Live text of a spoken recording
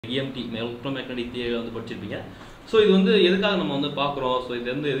EMT electromagnetic theory வந்து படிச்சிருப்பீங்க. So இது வந்து எதுக்காக நம்ம வந்து பார்க்குறோம், ஸோ இது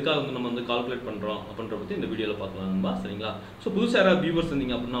வந்து எதுக்காக வந்து நம்ம வந்து கால்குலேட் பண்ணுறோம் அப்படின்ற பற்றி இந்த வீடியோவில் பார்க்கலாம் நண்பா. சரிங்களா? ஸோ புதுசாக யாராவது வியூவர்ஸ்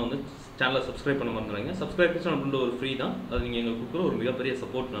இருந்தீங்க அப்படின்னா வந்து சேனலை சப்ஸ்கிரைப் பண்ண மறந்துடுங்க. சப்ஸ்கிரைபேஷன் அப்படின்ற ஒரு ஃப்ரீ தான், அது நீங்கள் எங்களுக்கு கொடுக்குற ஒரு மிகப்பெரிய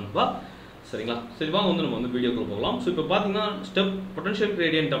சப்போர்ட் நண்பா. சரிங்களா? சரி வாங்க வந்து நம்ம வந்து வீடியோக்குள்ள போகலாம். ஸோ இப்போ பார்த்தீங்கன்னா ஸ்டெப் பொட்டன்ஷியல்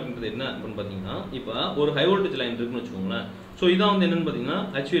கிரேடியன்ட் அப்படின்றது என்ன அப்படின்னு பார்த்தீங்கன்னா, இப்போ ஒரு ஹை வோல்டேஜ் லைன் இருக்குன்னு வச்சுக்கோங்களேன். ஸோ இதான் வந்து என்னன்னு பார்த்தீங்கன்னா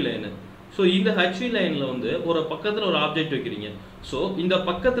HV லைனு. ஸோ இந்த HV லைனில் வந்து ஒரு பக்கத்தில் ஒரு ஆப்ஜெக்ட் வைக்கிறீங்க. ஸோ இந்த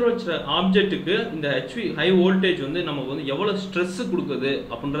பக்கத்தில் வச்ச ஆப்ஜெக்ட்டுக்கு இந்த HV ஹை வோல்டேஜ் வந்து நமக்கு வந்து எவ்வளோ ஸ்ட்ரெஸ் கொடுக்குது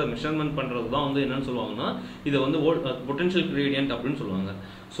அப்படின்றத மெஷர்மெண்ட் பண்ணுறது தான் வந்து என்னன்னு சொல்லுவாங்கன்னா இதை வந்து பொட்டன்ஷியல் கிரேடியன்ட் அப்படின்னு சொல்லுவாங்க.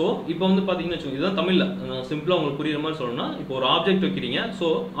 ஸோ இப்போ வந்து பார்த்தீங்கன்னு வச்சுக்கோங்க, இதுதான் தமிழில் சிம்பிளாக உங்களுக்கு புரியுற மாதிரி சொல்லணும்னா, இப்போ ஒரு ஆப்ஜெக்ட் வைக்கிறீங்க. ஸோ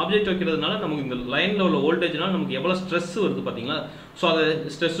ஆப்ஜெக்ட் வைக்கிறதுனால நமக்கு இந்த லைனில் உள்ள வோல்டேஜ்னால நமக்கு எவ்வளோ ஸ்ட்ரெஸ் வருது பார்த்தீங்களா. ஸோ அதை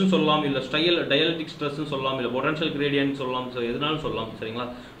ஸ்ட்ரெஸ்ன்னு சொல்லலாம், இல்லை டயலக்ட்ரிக் ஸ்ட்ரெஸ்ன்னு சொல்லலாம், இல்லை பொட்டன்ஷியல் கிரேடியன்ட் சொல்லலாம், ஸோ எதுனாலும் சொல்லலாம். சரிங்களா?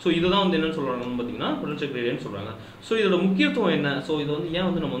 ஸோ இதுதான் வந்து என்னன்னு சொல்கிறாங்கன்னு பார்த்தீங்கன்னா பொட்டன்ஷியல் கிரேடியன்ட் சொல்கிறாங்க. ஸோ இதோட முக்கியத்துவம் என்ன, ஸோ இது வந்து ஏன்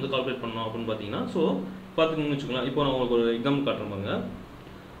வந்து நம்ம வந்து கால்குலேட் பண்ணோம் அப்படின்னு பார்த்தீங்கன்னா, ஸோ பார்த்துக்கணும்னு வச்சுக்கலாம். இப்போ நான் உங்களுக்கு ஒரு எக்ஸாம்பிள் காட்டுறேன் பாருங்க.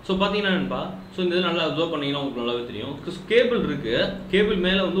 ஸோ பார்த்தீங்கன்னா ஸோ இந்த இது நல்லா அப்சர்வ் பண்ணிங்கன்னா உங்களுக்கு நல்லாவே தெரியும். கேபிள் இருக்குது, கேபிள்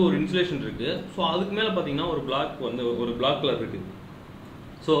மேலே வந்து ஒரு இன்சுலேஷன் இருக்குது. ஸோ அதுக்கு மேலே பார்த்தீங்கன்னா ஒரு பிளாக் வந்து ஒரு பிளாக் கலர் இருக்குது.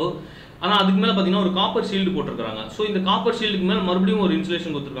 ஸோ ஆனால் அதுக்கு மேலே பார்த்தீங்கன்னா ஒரு காப்பர் ஷீல்டு போட்டிருக்காங்க. ஸோ இந்த காப்பர் ஷீல்டுக்கு மேலே மறுபடியும் ஒரு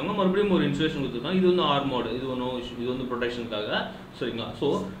இன்சுலேஷன் கொடுத்துருக்காங்க, மறுபடியும் ஒரு இன்சுலேஷன் கொடுத்துருக்காங்க. இது வந்து ஆர்மோடு, இது வந்து ப்ரொடெக்ஷனுக்காக. சரிங்களா? ஸோ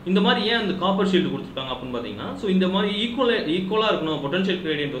இந்த மாதிரி ஏன் அந்த காப்பர் ஷீல்டு கொடுத்துருக்காங்க அப்படின்னு பார்த்தீங்கன்னா, ஸோ இந்த மாதிரி ஈக்குவலாக இருக்கணும். பொட்டன்ஷியல்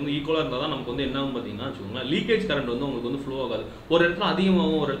கிரேடியன்ட் வந்து ஈக்குவலாக இருந்தால் தான் நமக்கு வந்து என்ன பார்த்தீங்கன்னா வச்சுக்கோங்களேன், லீக்கேஜ் கரண்ட் வந்து உங்களுக்கு வந்து ஃப்ளோ ஆகாது. ஒரு இடத்துல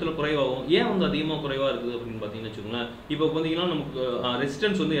அதிகமாகவும் ஒரு இடத்துல குறைவாகும். ஏன் வந்து அதிகமாக குறைவாக இருக்குது அப்படின்னு பார்த்தீங்கன்னா வச்சுக்கோங்களேன், இப்போ பார்த்தீங்கன்னா நமக்கு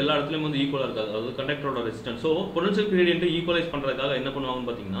ரெசிஸ்டன்ஸ் வந்து எல்லா இடத்துலையும் வந்து ஈக்குவலாக இருக்காது, அதாவது கண்டக்டரோட ரெசிஸ்டன்ஸ். ஸோ பொட்டன்ஷியல் கிரேடியன்ட்டை ஈக்குவலைஸ் பண்ணுறதுக்காக என்ன பண்ணுவாங்கன்னு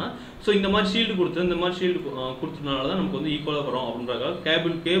பார்த்தீங்கன்னா, ஸோ இந்த மாதிரி ஷீல்டு கொடுத்து இந்த மாதிரி ஷீல்டு கொடுத்ததுனால தான் நமக்கு வந்து ஈக்குவலாக வரும்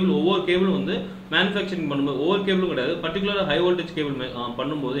அப்படின்றதுக்காக கேபிள் ஒவ்வொரு கேபிளும் வந்து மேனுஃபேக்சரிங் பண்ணும்போது ஒவ்வொரு கேபிளும் கிடையாது, பர்டிகுலர் ஹை வோல்டேஜ் கேபிள்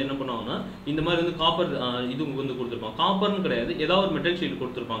பண்ணும்போது என்ன பண்ணுவாங்கன்னா இந்த மாதிரி வந்து காப்பர் இது வந்து கொடுத்துருப்பாங்க. காப்பர்னு கிடையாது, ஏதாவது ஒரு மெட்டல் ஷீட்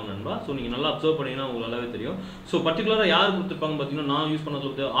கொடுத்துருப்பாங்க நண்பா. ஸோ நீங்கள் நல்லா அப்சர்வ் பண்ணீங்கன்னா உங்களுக்கு நல்லாவே தெரியும். ஸோ பர்டிகுலராக யார் கொடுத்துருப்பாங்க பார்த்தீங்கன்னா, நான் யூஸ்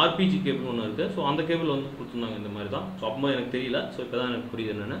பண்ணதில் வந்து RPG கேபிள் ஒன்று இருக்குது. ஸோ அந்த கேபிள் வந்து கொடுத்துருந்தாங்க இந்த மாதிரி தான். ஸோ அப்போ எனக்கு தெரியல, ஸோ இப்போ தான் எனக்கு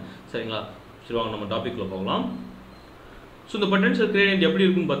புரியுது என்னென்னு. சரிங்களா? சரி வாங்க நம்ம டாபிக்கில் போகலாம். ஸோ இந்த பொட்டன்ஷியல் கிரேடியன்ட் எப்படி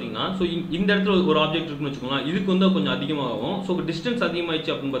இருக்குன்னு பார்த்தீங்கன்னா, ஸோ இந்த இடத்துல ஒரு ஆப்ஜெக்ட் இருக்குன்னு வச்சுக்கோங்களேன், இதுக்கு வந்து கொஞ்சம் அதிகமாகும். ஸோ டிஸ்டன்ஸ்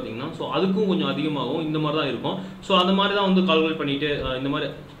அதிகமாகிடுச்சு அப்படின்னு பார்த்தீங்கன்னா, ஸோ அதுக்கும் கொஞ்சம் அதிகமாகும். இந்த மாதிரி தான் இருக்கும். ஸோ அந்த மாதிரி தான் வந்து கால்குலேட் பண்ணிட்டு இந்த மாதிரி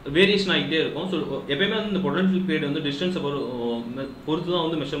வேரியேஷன் ஆகிட்டே இருக்கும். ஸோ எப்பயுமே வந்து இந்த பொட்டன்ஷியல் கிரேட் வந்து டிஸ்டன்ஸை பொறுத்து தான்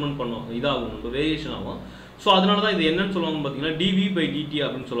வந்து மெஷர்மெண்ட் பண்ணும், இதாகும், நம்ம வேரியேஷன் ஆகும். ஸோ அதனால தான் இது என்னன்னு சொல்லுவாங்க பார்த்தீங்கன்னா dV/dt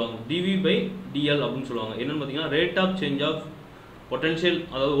அப்படின்னு சொல்லுவாங்க, dV/dl அப்படின்னு சொல்லுவாங்க. என்னன்னு பார்த்தீங்கன்னா rate of change of potential,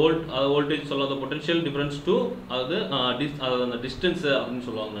 அதாவது வோல்டேஜ் சொல்லாத பொட்டன்ஷியல் டிஃபரன்ஸ் டு அதாவது அந்த டிஸ்டன்ஸ் அப்படின்னு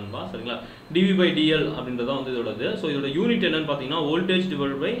சொல்லுவாங்க நண்பா. சரிங்களா? dV/dl அப்படின்றதான் வந்து இதோடது. ஸோ இதோட யூனிட் என்னன்னு பார்த்தீங்கன்னா வோல்டேஜ்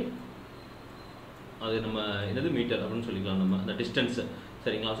டிவைட் பை அது நம்ம என்னது மீட்டர் அப்படின்னு சொல்லிக்கலாம் நம்ம அந்த டிஸ்டன்ஸ்.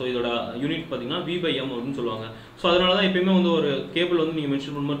 சரிங்களா? ஸோ இதோட யூனிட் பார்த்தீங்கன்னா V/m அப்படின்னு சொல்லுவாங்க. ஸோ அதனால தான் எப்பயுமே வந்து ஒரு கேபிள் வந்து நீங்கள்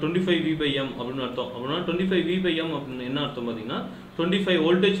மென்ஷன் பண்ணும்போது 25 V/m அப்படின்னு அர்த்தம். அப்படின்னா 25 V/m அப்படின்னு என்ன அர்த்தம் பார்த்தீங்கன்னா 25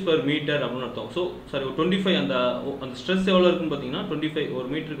 வோல்டேஜ் பர் மீட்டர் அப்படின்னு அர்த்தம். ஸோ சரி 25 அந்த ஸ்ட்ரெஸ் எவ்வளோ இருக்குன்னு பார்த்தீங்கன்னா 25 ஒரு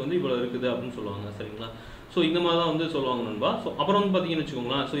மீட்டருக்கு வந்து இவ்வளோ இருக்குது அப்படின்னு சொல்லுவாங்க. சரிங்களா? ஸோ இந்த மாதிரி தான் வந்து சொல்லுவாங்க நண்பா. ஸோ அப்புறம் வந்து பார்த்தீங்கன்னு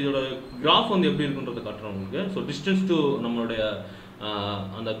வச்சுக்கோங்களேன், ஸோ இதோட கிராஃப் வந்து எப்படி இருக்குன்றதை காட்டுறோம் உங்களுக்கு. ஸோ டிஸ்டன்ஸ் டு நம்மளுடைய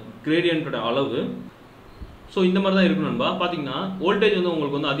அந்த கிரேடியன்ட்டோட அளவு. ஸோ இந்த மாதிரி தான் இருக்கும் நண்பா. பார்த்தீங்கன்னா வோல்டேஜ் வந்து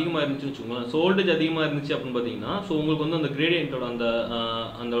உங்களுக்கு வந்து அதிகமாக இருந்துச்சுன்னு வச்சுக்கோங்களேன். ஸோ வோல்டேஜ் அதிகமாக இருந்துச்சு அப்படின்னு பார்த்தீங்கன்னா, ஸோ உங்களுக்கு வந்து அந்த கிரேடியன்ட்டோட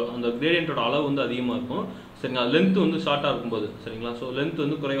அந்த கிரேடியன்ட்டோட அளவு வந்து அதிகமாக இருக்கும். சரிங்களா? லென்த் வந்து ஷார்ட்டாக இருக்கும்போது. சரிங்களா? ஸோ லென்த்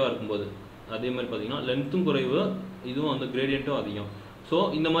வந்து குறைவாக இருக்கும்போது அதே மாதிரி பார்த்தீங்கன்னா லென்த்தும் குறைவு, இதுவும் அந்த கிரேடியன்ட்டும் அதிகம். ஸோ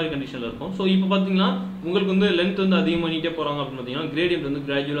இந்த மாதிரி கண்டிஷனில் இருக்கும். ஸோ இப்போ பார்த்தீங்கன்னா உங்களுக்கு வந்து லென்த் வந்து அதிகம் பண்ணிகிட்டே போகிறாங்க அப்படின்னு பார்த்தீங்கன்னா கிரேடியன்ட் வந்து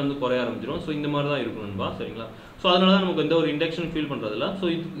கிராஜுவலாக வந்து குறைய ஆரம்பிச்சிடும். ஸோ இந்த மாதிரி தான் இருக்கும் நண்பா. சரிங்களா? ஸோ அதனால தான் நமக்கு எந்த ஒரு இண்டக்ஷன் ஃபீல் பண்ணுறதில்ல. ஸோ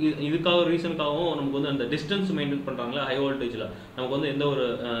இதுக்காக ரீசனுக்காகவும் நமக்கு வந்து அந்த டிஸ்டன்ஸ் மெயின்டைன் பண்ணுறாங்களே ஹை வோல்டேஜில், நமக்கு வந்து எந்த ஒரு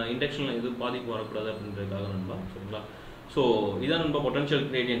இண்டக்ஷனில் இது பாதிப்பு வரக்கூடாது அப்படின்றதுக்காக நண்பா. சரிங்களா? ஸோ இதான் நண்பா பொட்டன்ஷியல்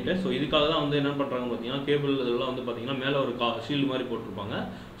கிரேடியன்ட்டு. ஸோ இதுக்காக தான் வந்து என்ன பண்ணுறாங்க பார்த்தீங்கன்னா கேபிள் இதெல்லாம் வந்து பார்த்தீங்கன்னா மேலே ஒரு ஷீல்டு மாதிரி போட்டிருப்பாங்க.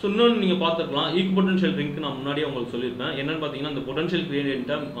 ஸோ இன்னொன்று நீங்கள் பார்த்துக்கலாம், ஈக்குவல் ரிங்க் நான் முன்னாடியே உங்களுக்கு சொல்லியிருப்பேன். என்னென்னு பார்த்தீங்கன்னா இந்த பொட்டன்ஷியல்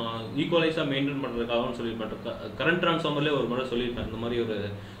கிரேடியன்ட்டை ஈக்குவலைஸாக மெயின்டைன் பண்ணுறதுக்காகவும் சொல்லியிருப்பேன். கரண்ட் ட்ரான்ஸ்ஃபார்மர்லேயே ஒரு முறை சொல்லியிருப்பேன். இந்த மாதிரி ஒரு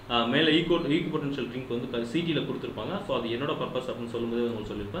மேலே பொட்டன்ஷியல் ரிங்க் வந்து சிடியில் கொடுத்துருப்பாங்க. ஸோ அது என்னோட பர்பஸ் அப்படின்னு சொல்லும்போது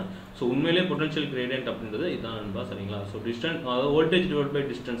உங்களுக்கு சொல்லியிருப்பேன். ஸோ உண்மையிலே பொட்டன்ஷியல் கிரேடியன்ட் அப்படின்றது இதுதான் நண்பா. சரிங்களா? ஸோ டிஸ்டன்ஸ் அதாவது வோல்டேஜ் டிவைட் பை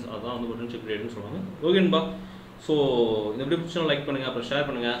டிஸ்டன்ஸ், அதுதான் வந்து பொட்டன்ஷியல் கிரேடியன்ட் சொல்லுவாங்க. ஓகேன்பா. ஸோ இந்த வீடியோ பிடிச்சா லைக் பண்ணுங்கள், அப்புறம் ஷேர்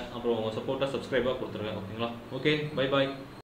பண்ணுங்கள், அப்புறம் உங்கள் சப்போர்ட்டாக சப்ஸ்கிரைபாக கொடுத்துருங்க. ஓகேங்களா? Okay, bye bye.